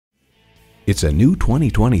It's a new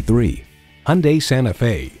 2023 Hyundai Santa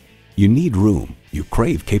Fe. You need room, you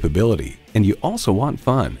crave capability, and you also want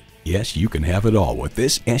fun. Yes, you can have it all with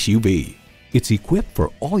this SUV. It's equipped for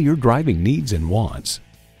all your driving needs and wants.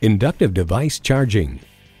 Inductive device charging,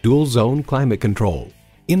 dual zone climate control,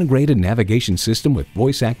 integrated navigation system with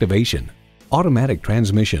voice activation, automatic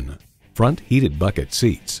transmission, front heated bucket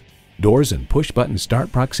seats, doors and push button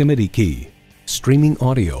start proximity key, streaming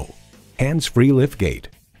audio, hands-free liftgate,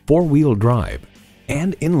 4-wheel drive,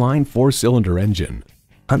 and inline 4-cylinder engine.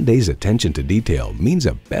 Hyundai's attention to detail means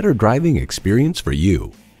a better driving experience for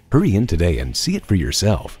you. Hurry in today and see it for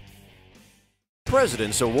yourself.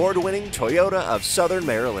 President's Award-winning Toyota of Southern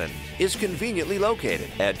Maryland is conveniently located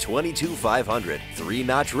at 22500 Three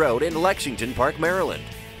Notch Road in Lexington Park, Maryland.